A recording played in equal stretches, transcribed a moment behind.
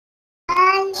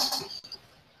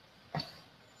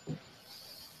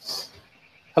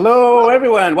Hello,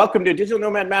 everyone. Welcome to Digital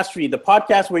Nomad Mastery, the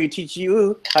podcast where you teach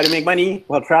you how to make money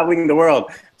while traveling the world.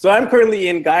 So I'm currently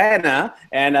in Guyana,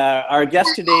 and our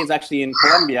guest today is actually in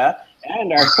Colombia,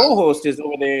 and our co-host is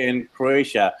over there in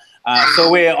Croatia. So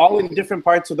we're all in different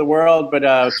parts of the world,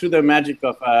 but through the magic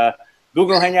of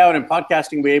Google Hangout and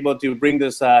podcasting, we're able to bring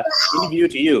this interview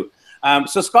to you.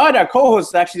 So Scott, our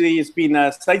co-host, actually has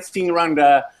been sightseeing around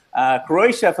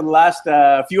Croatia for the last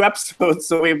few episodes,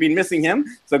 so we've been missing him.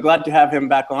 So glad to have him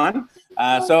back on.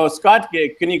 So Scott,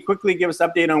 can you quickly give us an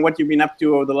update on what you've been up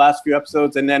to over the last few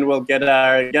episodes, and then we'll get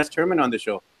our guest Herman on the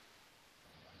show.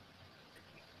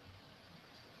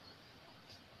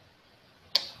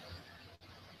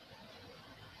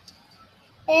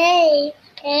 Hey.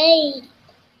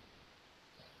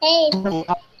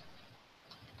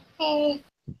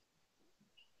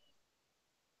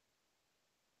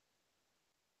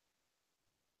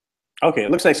 Okay,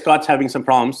 it looks like Scott's having some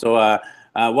problems. So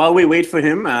while we wait for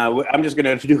him, I'm just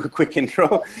going to do a quick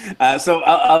intro. So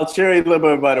I'll share a little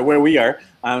bit about where we are.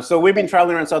 So we've been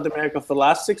traveling around South America for the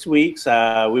last 6 weeks.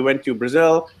 We went to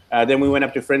Brazil, then we went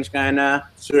up to French Guiana,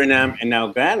 Suriname, and now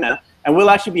Guyana. And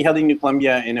we'll actually be heading to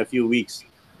Colombia in a few weeks.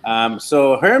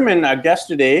 So Herman, our guest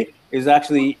today, is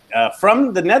actually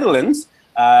from the Netherlands.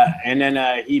 And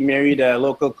then he married a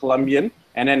local Colombian.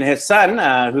 And then his son,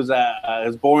 who's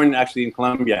born actually in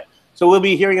Colombia. So we'll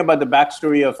be hearing about the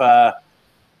backstory of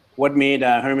what made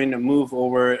Herman move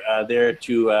over there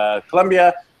to Colombia,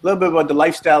 a little bit about the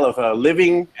lifestyle of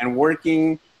living and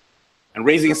working and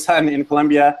raising a son in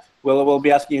Colombia. We'll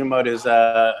be asking him about his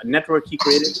network he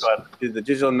created, the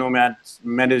Digital Nomads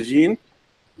Medellin,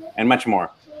 and much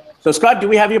more. So Scott, do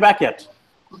we have you back yet?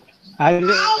 I don't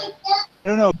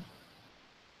know.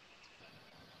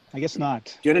 I guess not.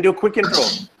 Do you want to do a quick intro?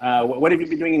 What have you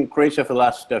been doing in Croatia for the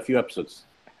last few episodes?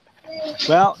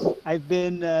 Well, I've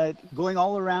been going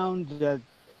all around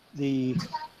the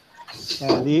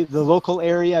local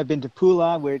area. I've been to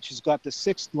Pula, which has got the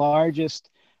 6th largest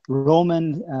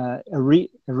Roman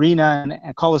arena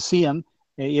and Colosseum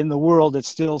in the world that's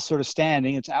still sort of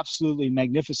standing. It's absolutely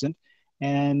magnificent.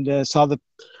 And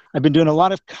I've been doing a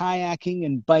lot of kayaking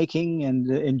and biking and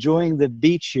enjoying the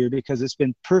beach here because it's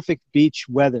been perfect beach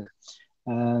weather.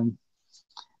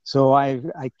 So I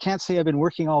can't say I've been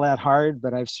working all that hard,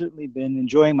 but I've certainly been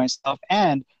enjoying myself.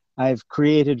 And I've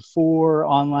created 4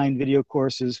 online video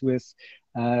courses with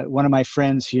one of my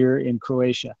friends here in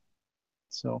Croatia.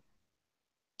 So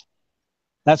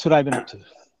that's what I've been up to.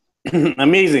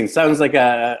 Amazing. Sounds like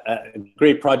a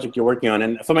great project you're working on.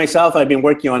 And for myself, I've been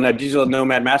working on a Digital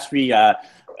Nomad Mastery, a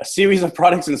series of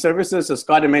products and services. So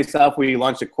Scott and myself, we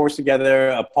launched a course together,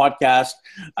 a podcast.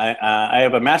 I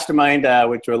have a mastermind,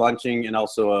 which we're launching, and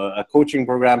also a coaching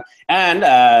program. And,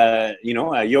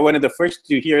 you're one of the first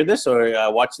to hear this or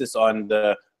watch this on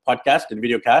the podcast and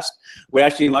videocast. We're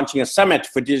actually launching a summit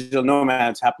for digital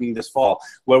nomads happening this fall,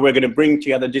 where we're going to bring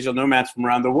together digital nomads from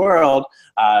around the world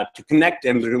to connect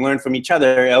and to learn from each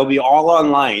other. It'll be all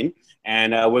online.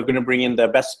 And we're going to bring in the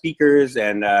best speakers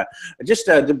and just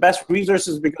the best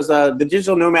resources because the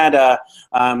digital nomad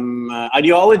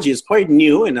ideology is quite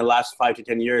new in the last 5 to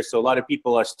 10 years. So a lot of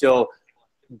people are still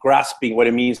grasping what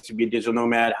it means to be a digital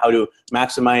nomad, how to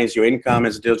maximize your income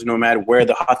as a digital nomad, where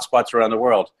the hotspots around the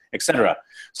world, etc.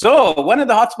 So one of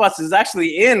the hotspots is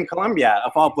actually in Colombia,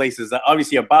 of all places.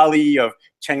 Obviously, of Bali, of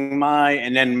Chiang Mai,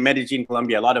 and then Medellin,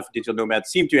 Colombia. A lot of digital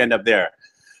nomads seem to end up there.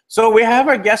 So we have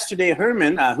our guest today,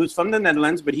 Herman, who's from the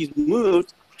Netherlands, but he's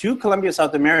moved to Colombia,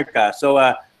 South America.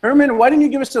 So Herman, why don't you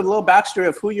give us a little backstory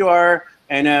of who you are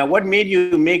and what made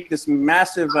you make this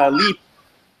massive leap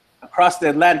across the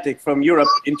Atlantic from Europe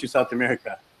into South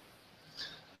America?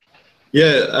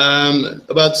 Yeah,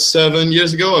 about 7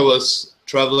 years ago, I was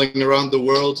traveling around the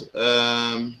world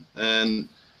and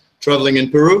traveling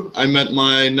in Peru. I met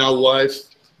my now wife,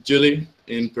 Julie,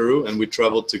 in Peru, and we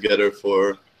traveled together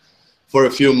for a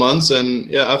few months. And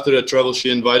yeah, after the travel,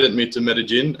 she invited me to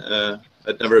Medellin.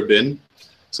 I'd never been.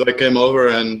 So I came over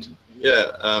and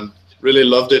yeah, really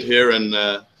loved it here, and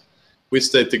we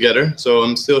stayed together. So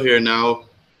I'm still here now.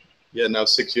 Yeah, now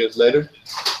 6 years later.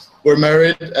 We're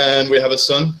married and we have a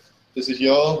son. This is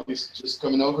Y'all. He's just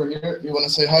coming over here. You want to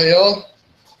say hi, Y'all?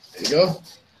 There you go.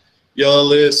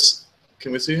 Y'all is,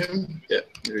 can we see him? Yeah,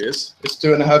 here he is. He's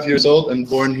 2.5 years old and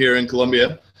born here in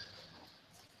Colombia.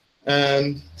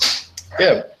 And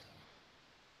yeah,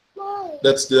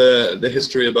 that's the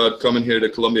history about coming here to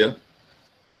Colombia.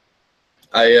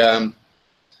 When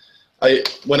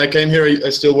I came here, I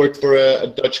still worked for a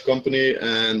Dutch company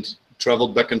and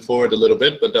traveled back and forth a little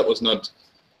bit, but that was not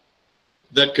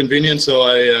that convenient. So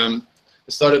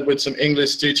I started with some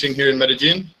English teaching here in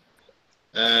Medellin,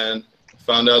 and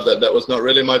found out that that was not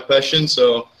really my passion.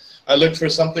 So I looked for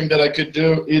something that I could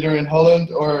do either in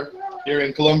Holland or here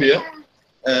in Colombia.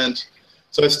 And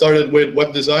so I started with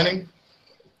web designing.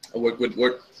 I work with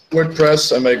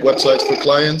WordPress. I make websites for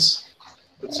clients.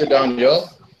 Let's sit down, y'all.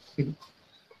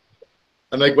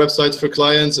 I make websites for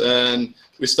clients, and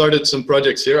we started some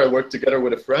projects here. I worked together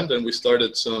with a friend, and we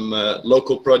started some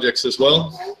local projects as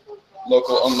well,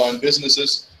 local online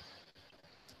businesses.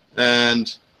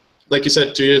 And like you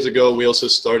said, 2 years ago, we also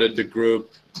started the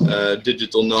group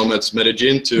Digital Nomads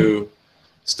Medellin to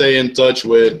stay in touch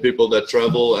with people that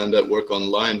travel and that work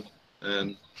online.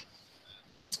 And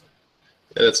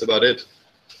yeah, that's about it.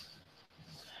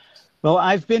 Well,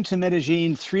 I've been to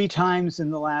Medellin 3 times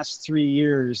in the last 3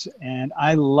 years, and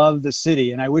I love the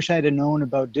city. And I wish I had known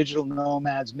about Digital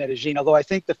Nomads Medellin, although I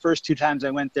think the first 2 times I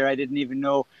went there, I didn't even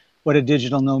know what a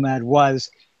digital nomad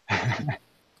was.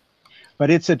 But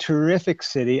it's a terrific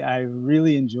city. I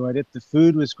really enjoyed it. The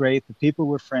food was great. The people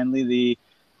were friendly. The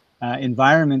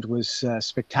environment was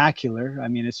spectacular. I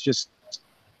mean, it's just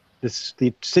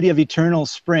the city of eternal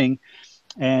spring.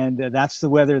 And that's the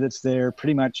weather that's there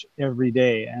pretty much every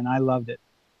day. And I loved it.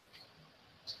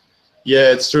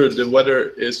 Yeah, it's true. The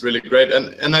weather is really great.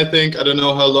 And I think, I don't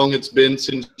know how long it's been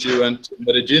since you went to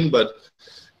Medellin, but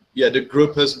yeah, the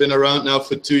group has been around now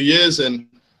for 2 years. And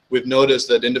we've noticed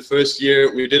that in the first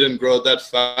year we didn't grow that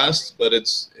fast, but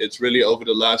it's really over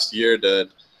the last year that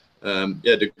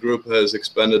yeah, the group has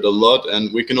expanded a lot.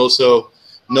 And we can also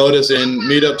notice in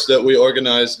meetups that we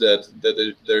organize that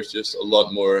there's just a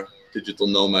lot more digital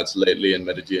nomads lately in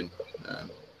Medellin.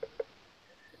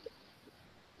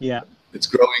 Yeah, it's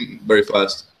growing very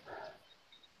fast.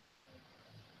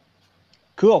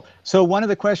 Cool. So one of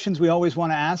the questions we always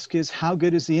want to ask is, how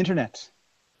good is the internet?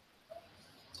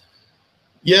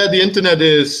 Yeah, the internet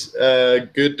is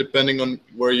good depending on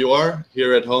where you are.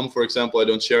 Here at home, for example, I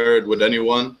don't share it with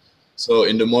anyone. So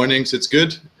in the mornings, it's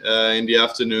good. In the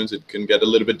afternoons, it can get a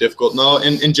little bit difficult. Now,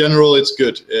 in general, it's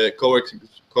good.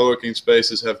 Co-working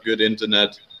spaces have good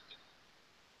internet.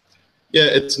 Yeah,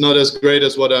 it's not as great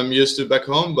as what I'm used to back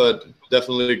home, but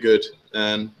definitely good.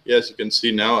 And yes, you can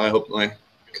see now, I hope my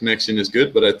connection is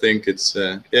good, but I think it's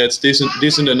yeah, it's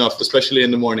decent enough, especially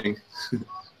in the morning.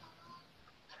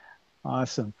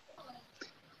 Awesome.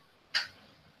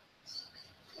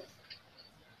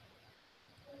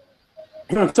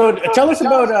 So tell us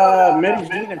about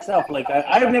Medellin itself. Like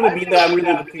I've never been there. I'm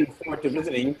really looking forward to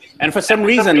visiting. And for some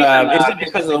reason, is it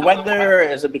because of the weather?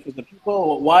 Is it because of the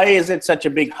people? Why is it such a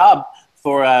big hub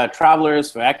for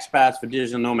travelers, for expats, for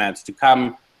digital nomads to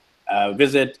come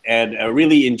visit and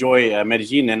really enjoy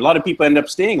Medellin? And a lot of people end up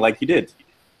staying like you did.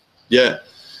 Yeah.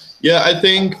 Yeah, I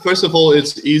think, first of all,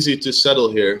 it's easy to settle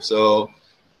here. So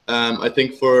I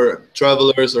think for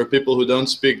travelers or people who don't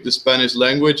speak the Spanish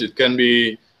language, it can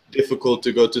be difficult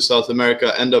to go to South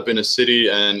America, end up in a city,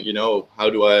 and, you know, how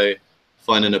do I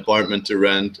find an apartment to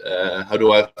rent? How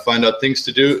do I find out things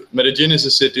to do? Medellin is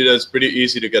a city that's pretty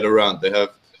easy to get around. They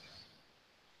have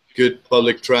good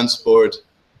public transport,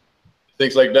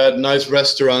 things like that, nice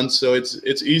restaurants. So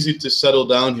it's easy to settle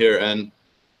down here. And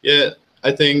yeah,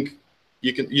 I think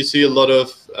you see a lot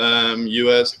of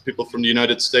US people from the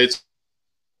United States.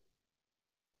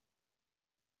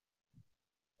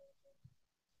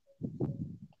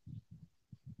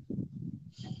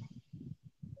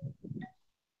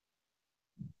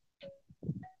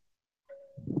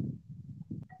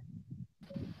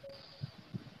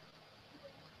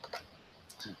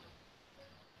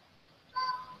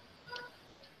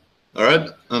 All right,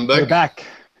 I'm back. You're back.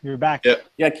 You're back. Yeah.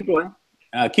 Yeah, keep going.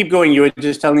 Keep going. You were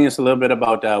just telling us a little bit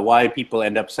about why people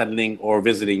end up settling or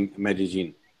visiting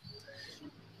Medellin.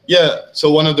 Yeah,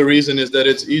 so one of the reasons is that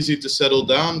it's easy to settle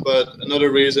down, but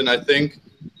another reason I think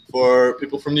for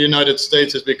people from the United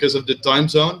States is because of the time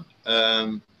zone.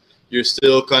 You're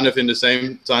still kind of in the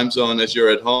same time zone as you're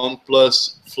at home,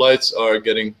 plus flights are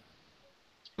getting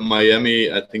from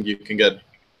Miami. I think you can get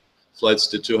flights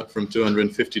to from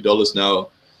 $250 now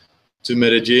to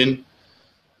Medellin.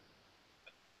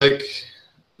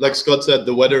 Like Scott said,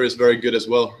 the weather is very good as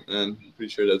well, and I'm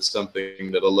pretty sure that's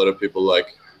something that a lot of people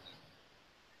like.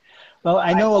 Well,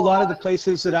 I know a lot of the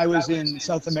places that I was in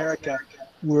South America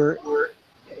were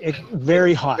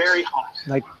very hot.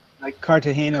 Like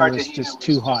Cartagena was just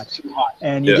too hot.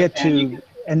 And you get to,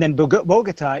 and then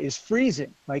Bogota is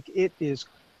freezing. Like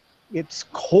it's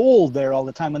cold there all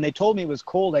the time. When they told me it was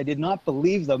cold, I did not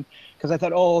believe them, because I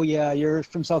thought, oh yeah, you're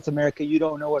from South America, you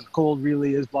don't know what cold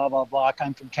really is, blah, blah, blah.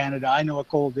 I'm from Canada, I know what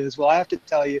cold is. Well, I have to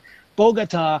tell you,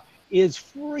 Bogota is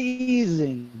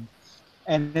freezing.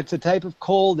 and it's a type of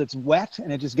cold that's wet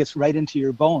and it just gets right into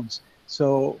your bones.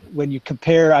 So when you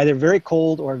compare either very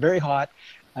cold or very hot,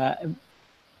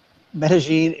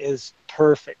 Medellin is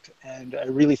perfect, and I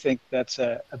really think that's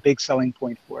a big selling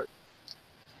point for it.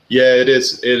 Yeah, it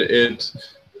is.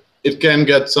 It can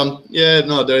get some. Yeah,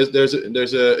 no.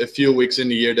 There's a few weeks in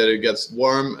the year that it gets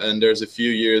warm, and there's a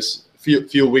few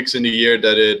weeks in the year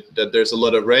that there's a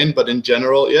lot of rain. But in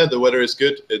general, yeah, the weather is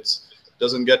good. It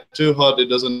doesn't get too hot. It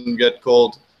doesn't get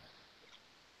cold.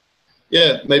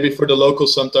 Yeah, maybe for the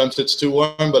locals sometimes it's too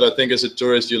warm, but I think as a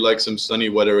tourist you like some sunny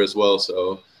weather as well.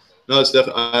 So no, it's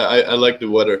definitely I like the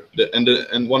weather.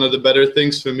 And one of the better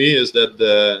things for me is that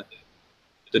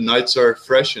the nights are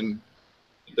fresh and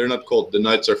they're not cold. The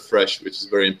nights are fresh, which is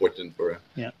very important for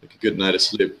like a good night of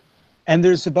sleep. And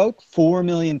there's about 4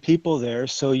 million people there,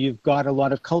 so you've got a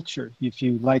lot of culture. If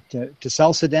you like to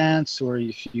salsa dance, or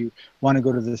if you want to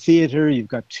go to the theater, you've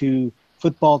got 2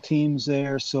 football teams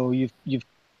there. So you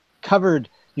cover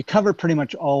pretty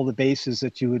much all the bases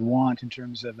that you would want in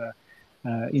terms of a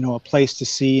place to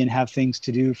see and have things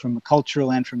to do from a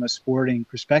cultural and from a sporting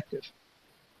perspective.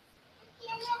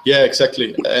 Yeah,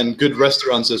 exactly. And good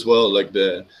restaurants as well, like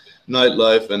the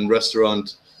nightlife and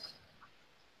restaurant.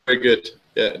 Very good.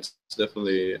 Yeah, it's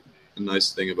definitely a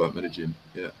nice thing about Medellin.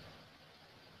 Yeah.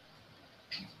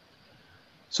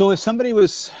 So if somebody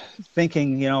was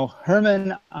thinking,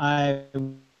 Herman, I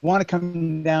want to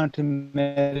come down to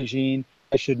Medellin,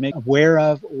 I should make aware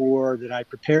of, or that I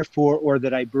prepare for, or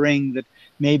that I bring that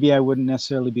maybe I wouldn't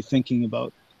necessarily be thinking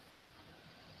about?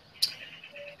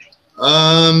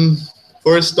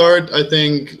 For a start, I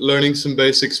think learning some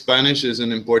basic Spanish is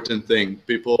an important thing.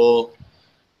 People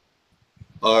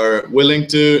are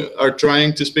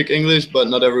trying to speak English, but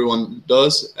not everyone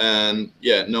does. And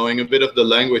yeah, knowing a bit of the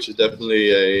language is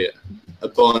definitely a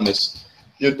bonus.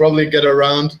 You'd probably get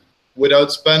around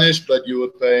without Spanish, but you were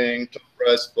paying top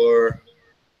price for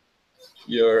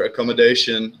your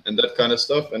accommodation and that kind of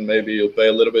stuff, and maybe you'll pay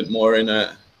a little bit more in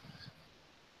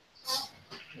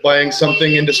buying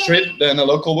something in the street than a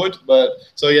local would. But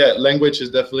so yeah, language is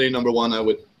definitely number one. I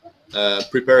would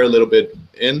prepare a little bit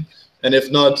in, and if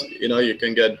not, you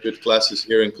can get good classes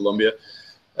here in Colombia.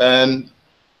 And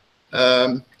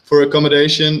for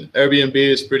accommodation, Airbnb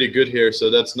is pretty good here, so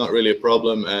that's not really a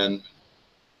problem. And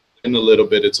in a little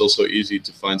bit, it's also easy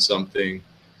to find something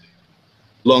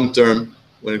long term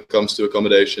when it comes to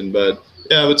accommodation. But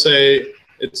yeah, I would say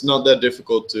it's not that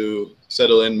difficult to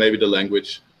settle in. Maybe the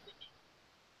language.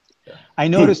 I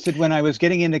noticed that when I was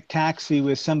getting into taxi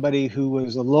with somebody who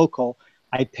was a local,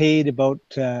 I paid about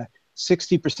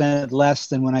 60% less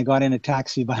than when I got in a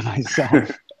taxi by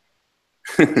myself.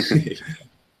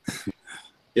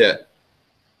 Yeah.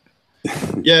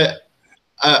 Yeah.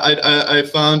 I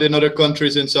found in other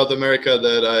countries in South America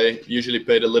that I usually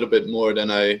paid a little bit more than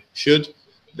I should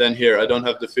than here. I don't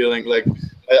have the feeling like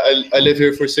I live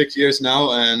here for 6 years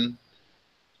now, and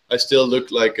I still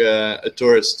look like a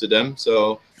tourist to them.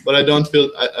 So, but I don't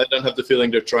have the feeling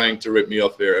they're trying to rip me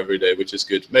off here every day, which is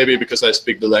good. Maybe because I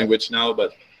speak the language now,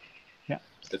 but yeah,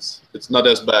 it's not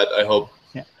as bad, I hope.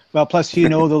 Yeah. Well, plus the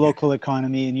local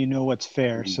economy and what's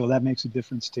fair, so that makes a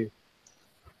difference too.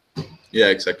 Yeah,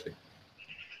 exactly.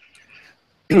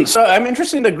 So I'm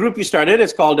interested in the group you started.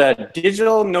 It's called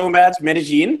Digital Nomads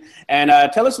Medellin. And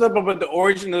tell us a little bit about the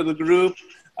origin of the group,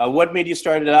 what made you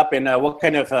start it up, and what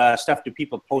kind of stuff do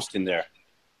people post in there?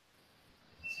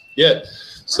 Yeah,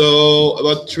 so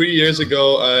about 3 years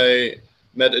ago, I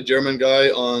met a German guy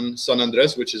on San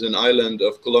Andres, which is an island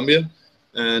of Colombia.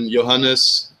 And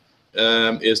Johannes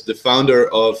is the founder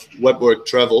of Webwork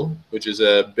Travel, which is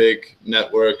a big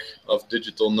network of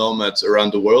digital nomads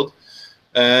around the world.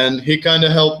 And he kind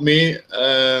of helped me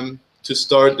to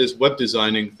start this web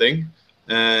designing thing.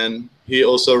 And he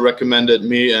also recommended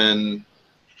me and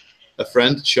a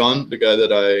friend, Sean, the guy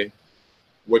that I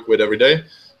work with every day,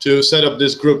 to set up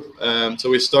this group. So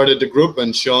we started the group,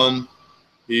 and Sean,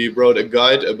 he wrote a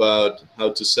guide about how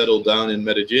to settle down in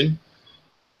Medellin.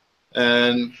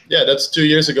 And yeah, that's 2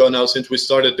 years ago now since we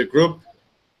started the group.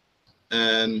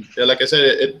 And yeah, like I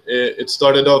said, it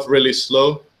started off really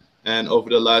slow. And over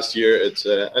the last year,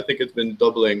 I think it's been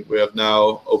doubling. We have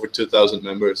now over 2,000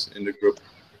 members in the group.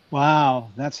 Wow,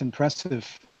 that's impressive.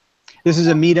 This is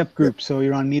a meetup group, so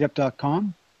you're on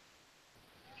meetup.com?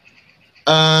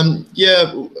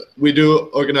 Yeah, we do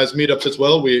organize meetups as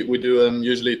well. We do them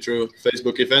usually through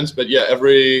Facebook events. But yeah,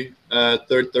 every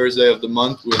third Thursday of the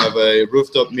month, we have a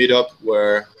rooftop meetup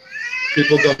where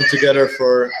people come together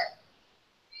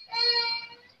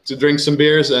to drink some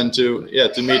beers and to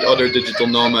meet other digital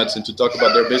nomads and to talk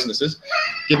about their businesses.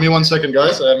 Give me 1 second,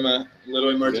 guys. I have a little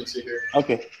emergency here.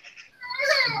 Okay.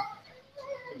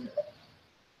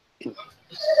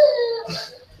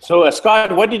 So,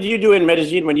 Scott, what did you do in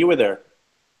Medellin when you were there?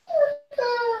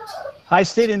 I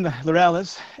stayed in the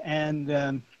Laurels,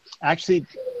 and actually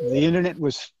the internet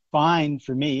was fine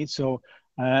for me. So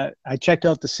I checked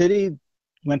out the city,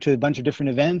 went to a bunch of different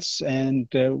events, and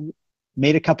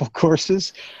made a couple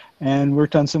courses and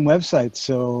worked on some websites.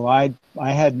 So I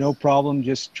had no problem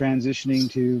just transitioning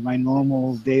to my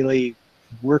normal daily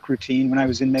work routine when I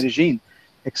was in Medellin,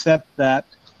 except that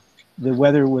the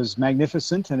weather was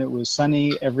magnificent and it was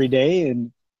sunny every day.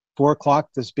 And 4 o'clock,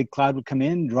 this big cloud would come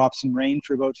in, drop some rain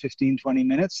for about 15, 20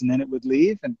 minutes, and then it would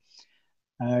leave and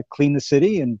clean the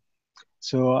city. And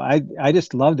so I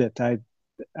just loved it. I've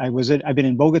been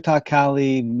in Bogota,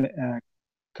 Cali,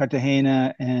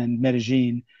 Cartagena, and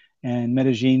Medellin. And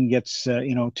Medellin gets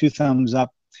 2 thumbs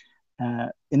up.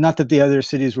 And not that the other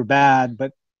cities were bad,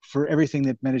 but for everything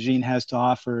that Medellin has to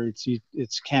offer,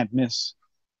 it's can't miss.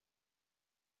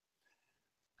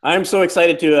 I'm so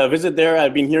excited to visit there.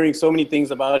 I've been hearing so many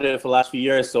things about it for the last few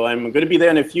years. So I'm going to be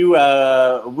there in a few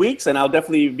weeks, and I'll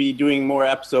definitely be doing more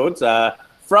episodes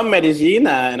from Medellin,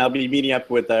 and I'll be meeting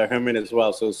up with Herman as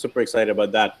well. So super excited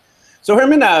about that. So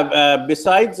Herman,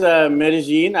 besides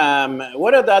Medellin,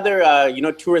 what are the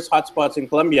other tourist hotspots in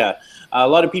Colombia? A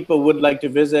lot of people would like to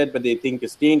visit, but they think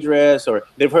it's dangerous, or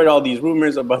they've heard all these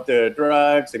rumors about the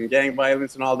drugs and gang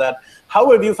violence and all that.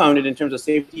 How have you found it in terms of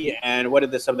safety, and what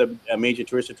are some of the major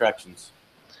tourist attractions?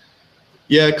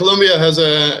 Yeah, Colombia has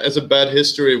a bad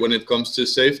history when it comes to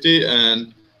safety,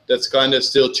 and that's kind of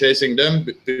still chasing them.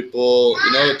 People,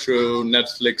 through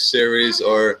Netflix series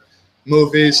or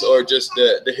movies or just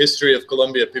the history of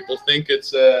Colombia, people think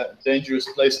it's a dangerous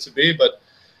place to be, but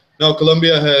no,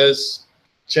 Colombia has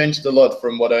changed a lot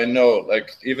from what I know.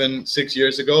 Like even 6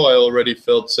 years ago, I already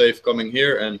felt safe coming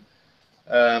here, and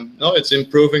no, it's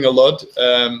improving a lot.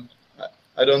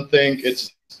 I don't think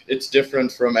it's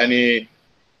different from any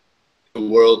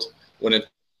world when it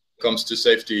comes to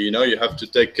safety. You have to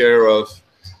take care of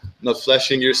not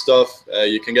flashing your stuff.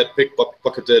 You can get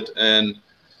pickpocketed, and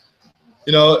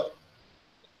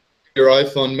your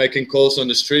iPhone making calls on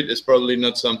the street is probably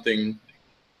not something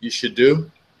you should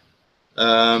do.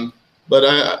 But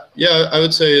I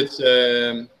would say it's.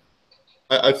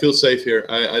 I feel safe here.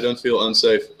 I don't feel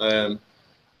unsafe.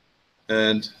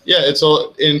 And yeah, it's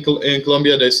all in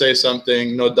Colombia. They say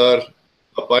something, no dar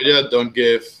papaya, don't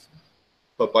give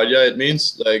papaya. It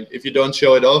means like if you don't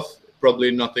show it off,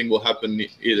 probably nothing will happen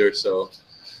either. So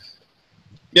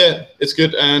yeah, it's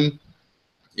good. And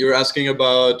you're asking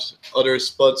about other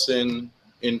spots in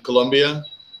Colombia.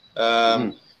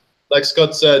 Like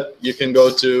Scott said, you can go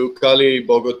to Cali,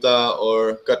 Bogota,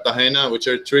 or Cartagena, which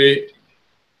are 3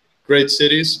 great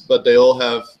cities, but they all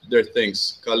have their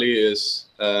things. Cali is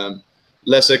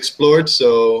less explored,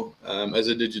 so as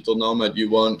a digital nomad, you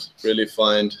won't really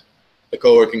find a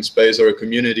co-working space or a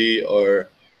community or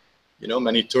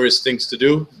many tourist things to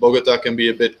do. Bogota can be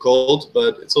a bit cold,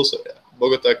 but it's also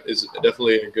Bogota is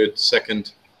definitely a good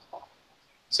second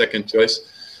choice.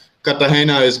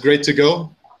 Cartagena is great to go,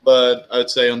 but I'd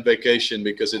say on vacation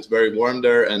because it's very warm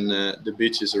there and the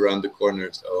beach is around the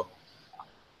corner, so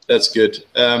that's good.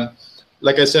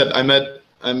 Like I said, I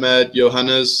met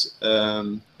Johannes,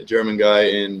 a German guy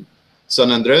in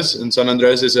San Andres, and San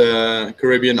Andres is a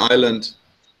Caribbean island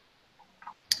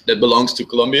that belongs to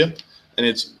Colombia, and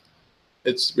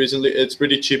it's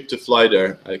pretty cheap to fly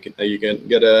there. You can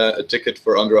get a ticket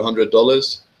for under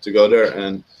 $100 to go there,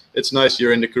 and it's nice.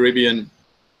 You're in the Caribbean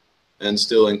and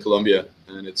still in Colombia,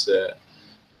 and it's a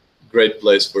great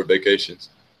place for vacations.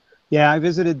 Yeah, I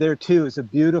visited there too. It's a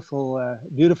beautiful,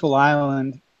 beautiful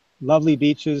island, lovely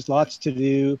beaches, lots to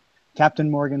do.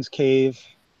 Captain Morgan's Cave,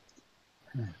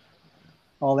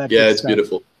 all that. Yeah, good it's stuff.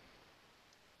 beautiful.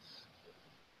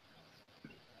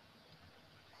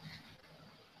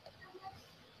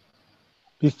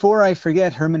 Before I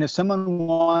forget, Herman, if someone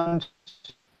wants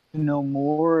to know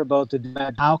more about the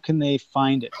Nomad, how can they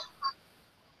find it?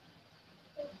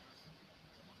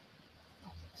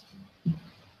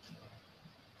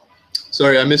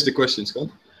 Sorry, I missed the question, Scott.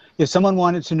 If someone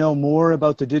wanted to know more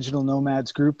about the Digital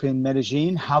Nomads group in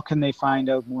Medellin, how can they find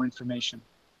out more information?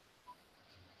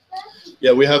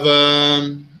 Yeah, we have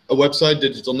a website,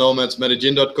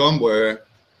 digitalnomadsmedellin.com, where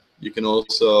you can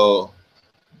also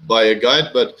buy a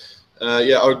guide. But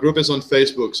yeah, our group is on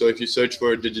Facebook. So if you search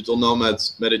for Digital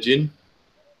Nomads Medellin,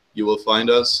 you will find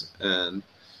us. And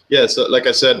yeah, so like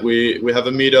I said, we have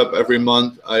a meetup every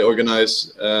month. I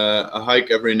organize a hike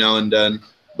every now and then.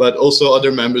 But also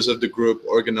other members of the group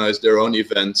organize their own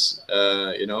events,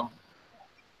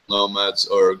 nomads,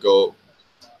 or go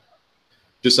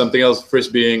do something else,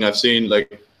 frisbeeing. I've seen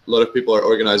like a lot of people are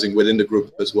organizing within the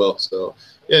group as well. So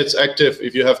yeah, it's active.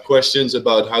 If you have questions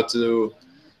about how to,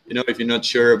 if you're not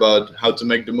sure about how to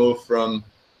make the move from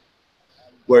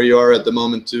where you are at the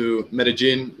moment to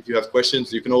Medellin, if you have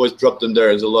questions, you can always drop them there.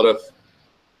 There's a lot of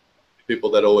people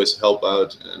that always help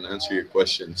out and answer your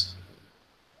questions.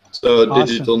 So Awesome.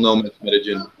 Digital Nomad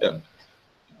Medellin, yeah.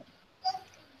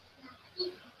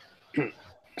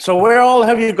 So where all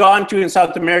have you gone to in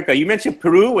South America? You mentioned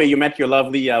Peru, where you met your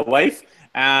lovely wife,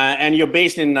 and you're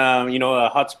based in, a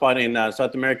hotspot in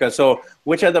South America. So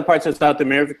which other parts of South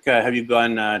America have you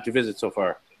gone to visit so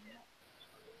far?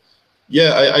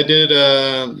 Yeah, I did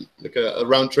like a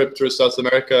round trip through South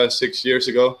America 6 years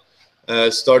ago.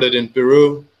 Started in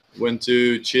Peru, went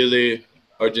to Chile,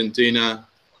 Argentina,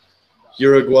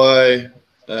 Uruguay,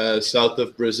 south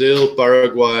of Brazil,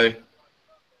 Paraguay,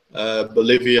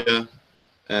 Bolivia,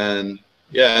 and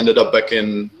yeah, ended up back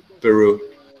in Peru.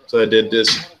 So I did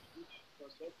this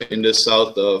in the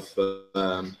south of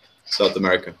South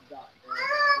America.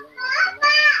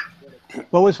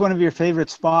 What was one of your favorite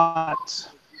spots?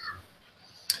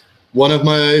 One of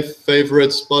my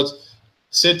favorite spots,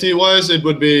 city-wise, it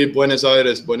would be Buenos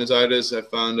Aires. Buenos Aires, I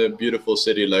found a beautiful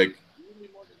city. Like,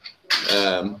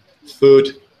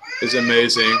 food is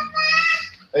amazing.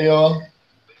 Hey, y'all.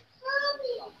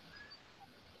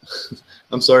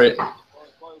 I'm sorry.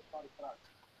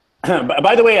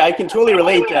 By the way, I can totally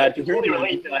relate to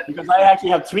Herman because I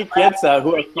actually have 3 kids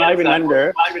who are 5 and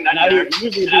under, and I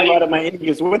usually do a lot of my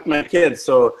interviews with my kids.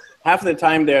 So half of the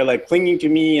time they're like clinging to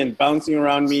me and bouncing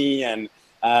around me, and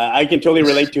I can totally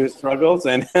relate to his struggles.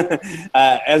 And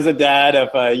as a dad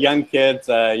of young kids,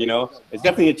 it's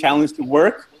definitely a challenge to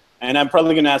work. And I'm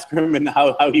probably going to ask Herman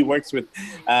how he works with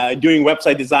doing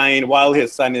website design while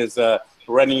his son is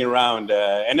running around.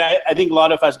 And I think a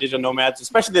lot of us digital nomads,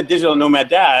 especially the digital nomad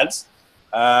dads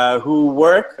who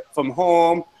work from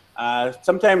home,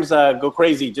 sometimes go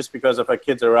crazy just because of our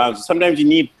kids are around. So sometimes you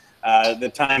need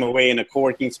the time away in a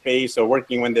co-working space or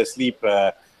working when they sleep.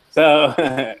 So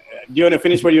do you want to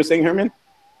finish what you were saying, Herman?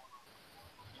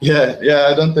 Yeah,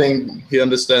 I don't think he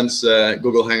understands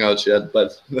Google Hangouts yet,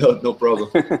 but no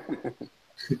problem.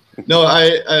 No,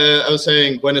 I was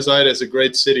saying Buenos Aires is a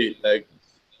great city. I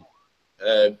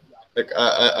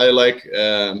like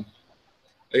a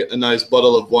nice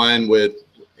bottle of wine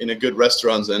in a good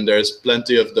restaurant, and there's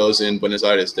plenty of those in Buenos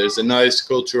Aires. There's a nice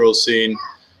cultural scene,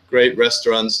 great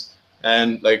restaurants,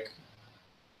 and like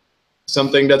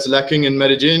something that's lacking in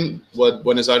Medellin, what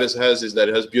Buenos Aires has is that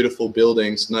it has beautiful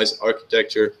buildings, nice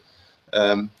architecture.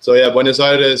 So yeah, Buenos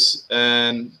Aires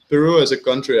and Peru as a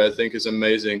country, I think, is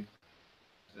amazing.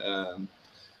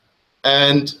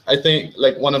 And I think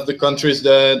like one of the countries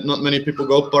that not many people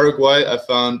go, Paraguay, I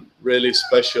found really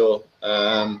special.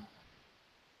 Yeah,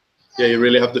 you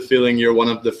really have the feeling you're one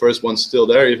of the first ones still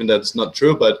there, even that's not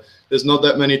true, but there's not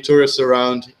that many tourists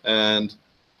around, and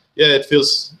yeah, it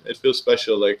feels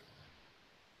special. Like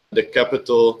the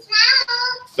capital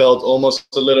felt almost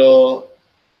a little,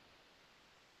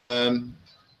 I don't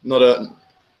know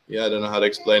how to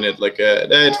explain it. Like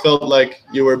it felt like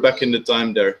you were back in the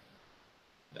time there.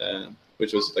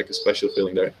 Which was like a special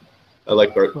feeling there. I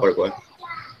like Paraguay.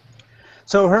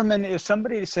 So Herman, if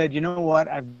somebody said, you know what,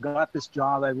 I've got this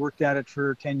job, I've worked at it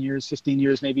for 10 years, 15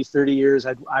 years, maybe 30 years,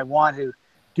 I want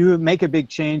to make a big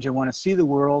change, I want to see the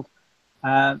world,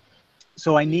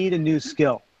 so I need a new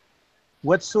skill.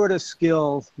 What sort of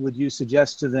skill would you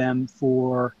suggest to them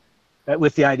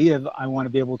with the idea of I want to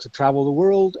be able to travel the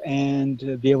world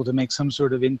and be able to make some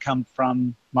sort of income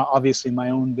from obviously my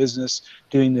own business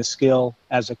doing this skill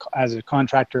as a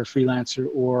contractor, freelancer,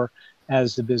 or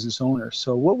as the business owner?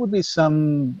 So what would be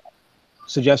some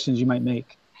suggestions you might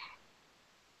make?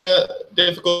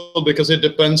 Difficult because it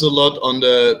depends a lot on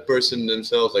the person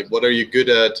themselves. Like, what are you good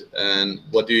at and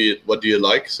what do you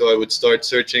like? So I would start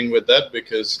searching with that,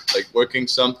 because like working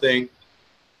something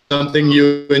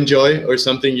you enjoy or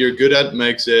something you're good at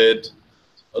makes it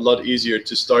a lot easier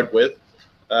to start with.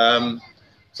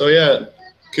 So yeah,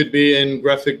 could be in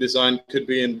graphic design, could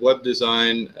be in web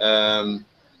design.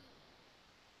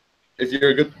 If you're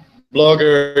a good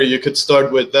blogger, you could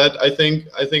start with that. I think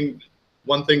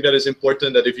one thing that is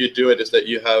important, that if you do it, is that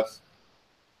you have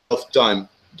enough time.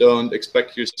 Don't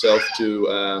expect yourself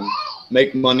to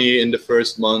make money in the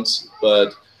first months,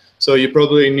 but so you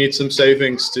probably need some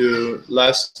savings to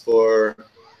last for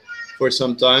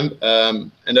some time,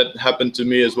 and that happened to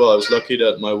me as well. I was lucky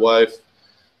that my wife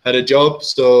had a job,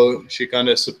 so she kind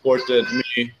of supported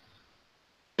me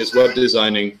this web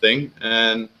designing thing,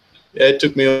 and yeah, it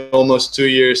took me almost 2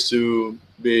 years to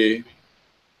be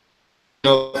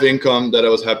enough income that I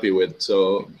was happy with.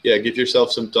 So yeah, give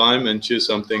yourself some time and choose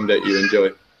something that you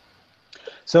enjoy.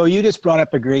 So you just brought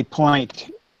up a great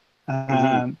point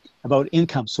about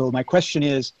income. So my question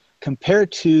is,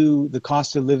 compared to the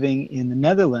cost of living in the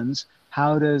Netherlands,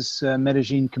 how does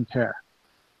Medellin compare?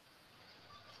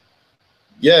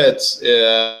 Yeah, it's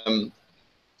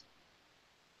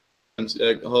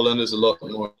Holland is a lot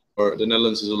more, or the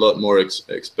Netherlands is a lot more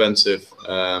expensive.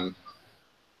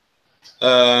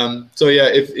 So yeah,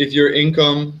 if your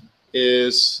income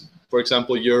is, for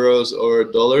example, euros or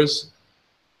dollars,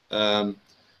 yeah,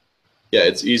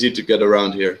 it's easy to get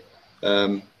around here.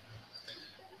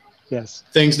 Yes.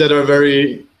 Things that are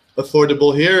very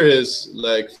affordable here is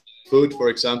like food, for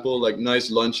example, like nice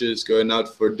lunches, going out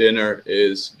for dinner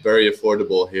is very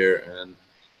affordable here, and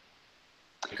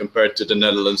compared to the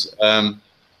Netherlands.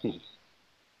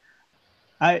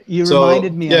 You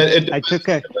reminded me. Yeah,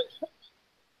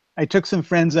 I took some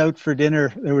friends out for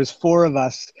dinner. There was 4 of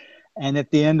us, and at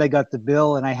the end I got the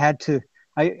bill, and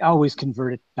I always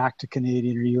convert it back to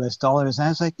Canadian or US dollars. And I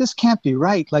was like, this can't be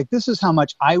right. Like, this is how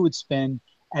much I would spend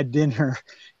at dinner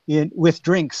with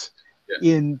drinks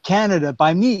in Canada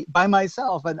by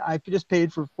myself, and I just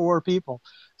paid for 4 people.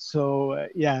 So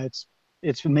yeah,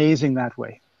 it's amazing that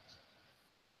way.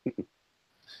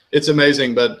 It's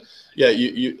amazing, but yeah,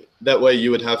 you that way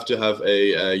you would have to have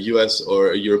a US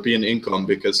or a European income,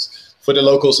 because for the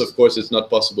locals, of course, it's not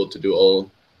possible to do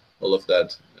all of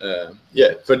that.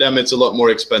 Yeah, for them it's a lot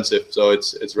more expensive, so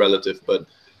it's relative, but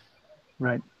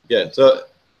right. Yeah, so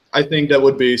I think that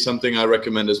would be something I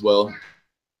recommend as well.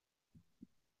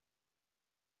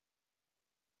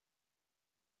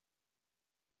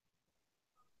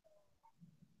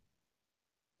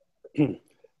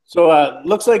 So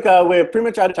looks like we're pretty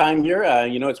much out of time here.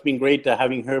 You know, it's been great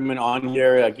having Herman on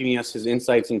here, giving us his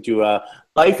insights into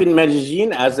life in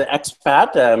Medellin as an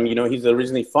expat. You know, he's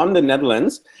originally from the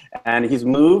Netherlands, and he's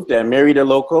moved, married a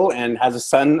local, and has a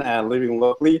son living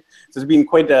locally. So it's been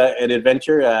quite an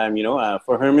adventure, you know,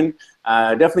 for Herman.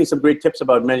 Definitely some great tips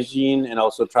about Medellin and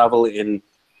also travel in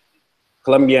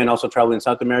Colombia and also travel in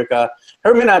South America.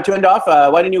 Herman, to end off,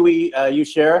 why don't you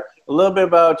share a little bit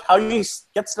about how you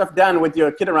get stuff done with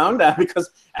your kid around? Because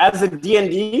as a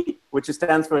DND, which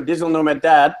stands for Digital Nomad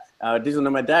Dad,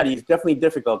 is definitely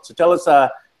difficult. So tell us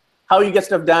how you get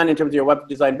stuff done in terms of your web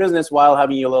design business while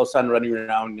having your little son running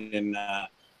around and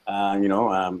you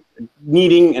know,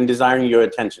 needing and desiring your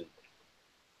attention.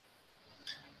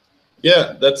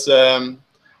 Yeah, that's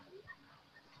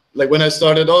like when I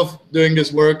started off doing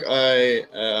this work, I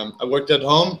worked at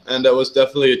home, and that was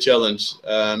definitely a challenge.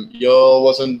 Yo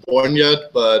wasn't born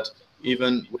yet, but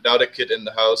even without a kid in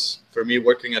the house, for me,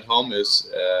 working at home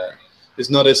is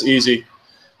not as easy.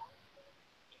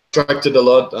 Distracted a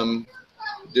lot. I'm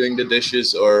doing the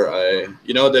dishes, or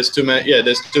you know, there's too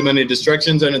many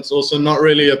distractions, and it's also not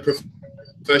really a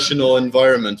professional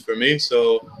environment for me.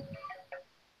 So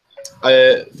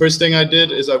first thing I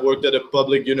did is I worked at a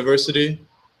public university,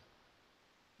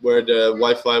 where the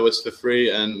Wi-Fi was for free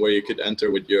and where you could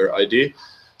enter with your ID.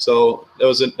 So that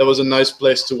was a nice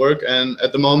place to work. And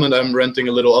at the moment, I'm renting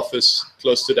a little office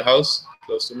close to the house,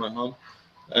 close to my home,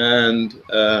 and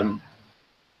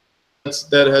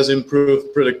that has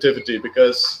improved productivity,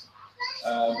 because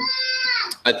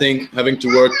I think having to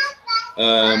work,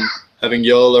 having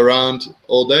Yoel around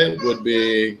all day would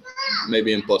be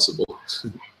maybe impossible.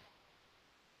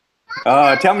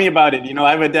 Tell me about it. You know,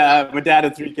 I'm a dad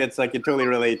of 3 kids, so I can totally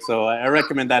relate. So I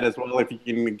recommend that as well. If you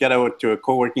can get out to a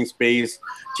co-working space,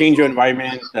 change your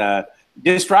environment,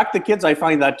 distract the kids. I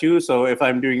find that too. So if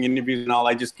I'm doing interviews and all,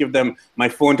 I just give them my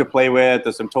phone to play with,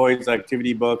 or some toys,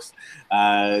 activity books.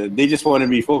 They just want to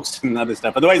be focused on other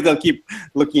stuff. Otherwise, they'll keep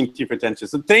looking to you for attention.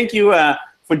 So thank you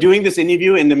for doing this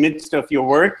interview in the midst of your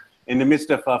work, in the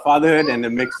midst of fatherhood, and the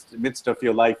midst of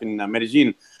your life in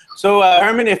Medellin. So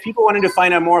Herman, if people wanted to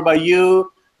find out more about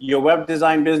you, your web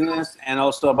design business, and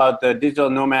also about the Digital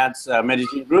Nomads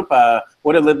Medellin group,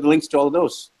 what are the links to all of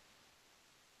those?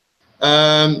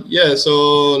 Yeah,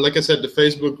 so like I said, the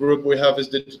Facebook group we have is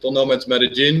Digital Nomads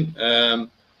Medellin.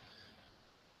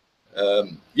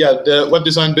 Yeah, the web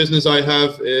design business I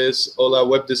have is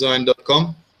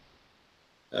holawebdesign.com.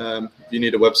 If you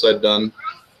need a website done,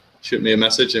 shoot me a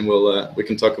message and we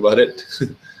can talk about it.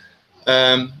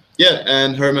 Yeah,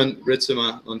 and Herman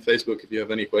Ritsema on Facebook. If you have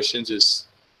any questions, just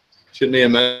shoot me a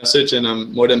message, and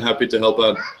I'm more than happy to help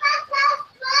out.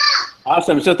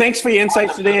 Awesome. So thanks for your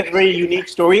insights today. It's a very unique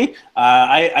story.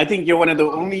 I think you're one of the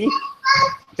only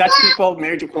Dutch people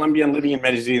married to Colombia and living in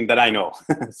Medellin that I know.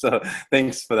 So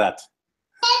thanks for that.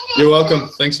 You're welcome.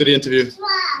 Thanks for the interview.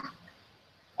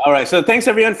 All right. So thanks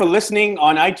everyone for listening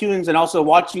on iTunes and also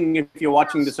watching. If you're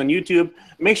watching this on YouTube,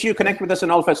 make sure you connect with us on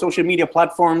all of our social media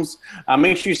platforms.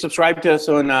 Make sure you subscribe to us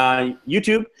on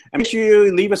YouTube, and make sure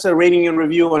you leave us a rating and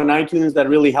review on iTunes. That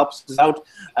really helps us out.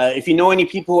 If you know any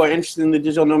people who are interested in the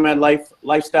digital nomad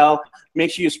lifestyle, make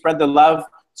sure you spread the love,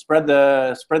 spread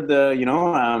the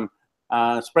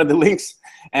links.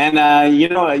 And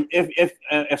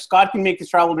if Scott can make his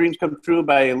travel dreams come true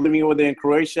by living over there in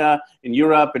Croatia, in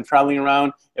Europe, and traveling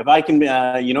around, if I can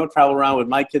travel around with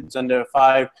my kids under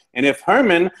 5, and if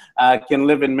Herman can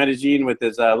live in Medellin with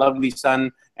his lovely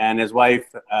son and his wife,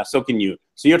 so can you.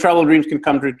 So your travel dreams can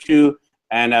come true too,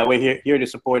 and we're here to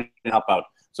support and help out.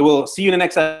 So we'll see you in the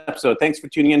next episode. Thanks for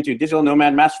tuning in to Digital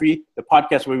Nomad Mastery, the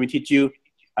podcast where we teach you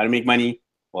how to make money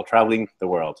while traveling the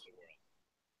world.